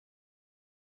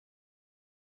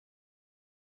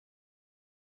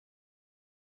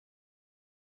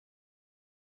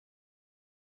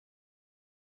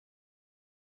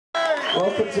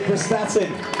Welcome to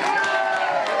Prestatyn.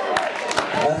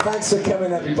 Thanks for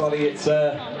coming, everybody. It's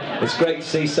great to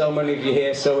see so many of you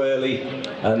here so early,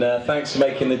 and thanks for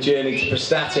making the journey to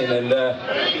Prestatyn.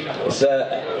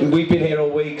 And we've been here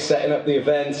all week setting up the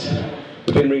event.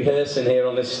 We've been rehearsing here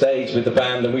on this stage with the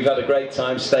band, and we've had a great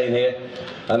time staying here.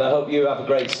 And I hope you have a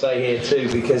great stay here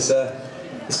too, because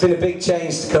it's been a big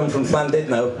change to come from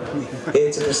Llandudno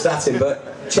here to Prestatyn, but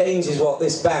change is what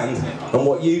this band and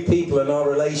what you people and our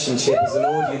relationship as an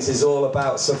audience is all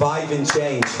about, surviving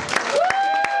change.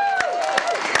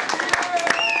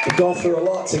 We've gone through a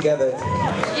lot together,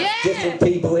 different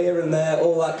people here and there,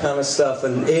 all that kind of stuff,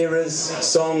 and eras,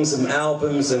 songs and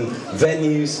albums and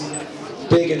venues,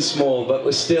 big and small, but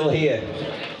we're still here,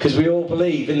 because we all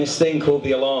believe in this thing called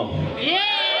the alarm.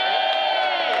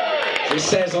 It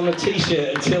says on the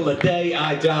t-shirt, until the day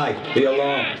I die, the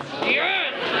alarm.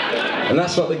 And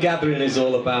that's what the gathering is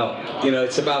all about. You know,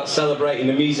 it's about celebrating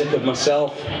the music of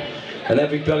myself and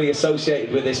everybody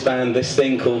associated with this band, this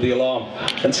thing called the alarm.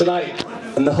 And tonight,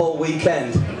 and the whole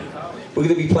weekend, we're going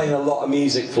to be playing a lot of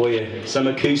music for you. Some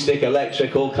acoustic,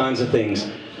 electric, all kinds of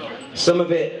things. Some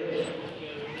of it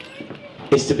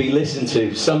is to be listened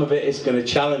to. Some of it is going to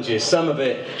challenge you. Some of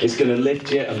it is going to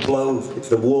lift you and blow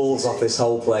the walls off this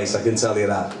whole place, I can tell you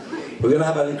that. We're going to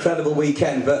have an incredible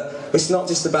weekend, but it's not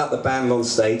just about the band on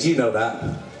stage, you know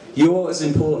that. You're as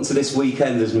important to this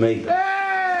weekend as me.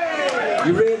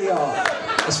 You really are.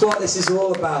 That's what this is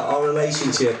all about, our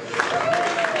relationship.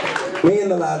 Me and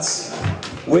the lads,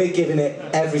 we're giving it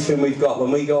everything we've got.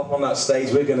 When we go up on that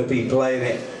stage, we're going to be playing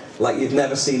it like you've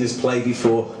never seen us play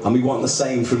before, and we want the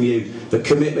same from you. The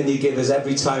commitment you give us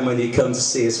every time when you come to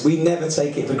see us, we never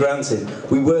take it for granted.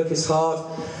 We work as hard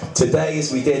today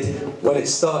as we did when it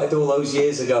started all those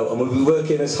years ago, and we'll be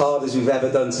working as hard as we've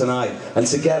ever done tonight. And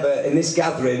together, in this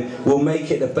gathering, we'll make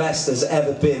it the best there's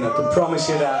ever been. I can promise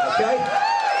you that, okay?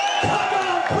 Come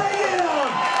on, bring it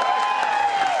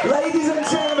on! Ladies and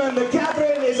gentlemen!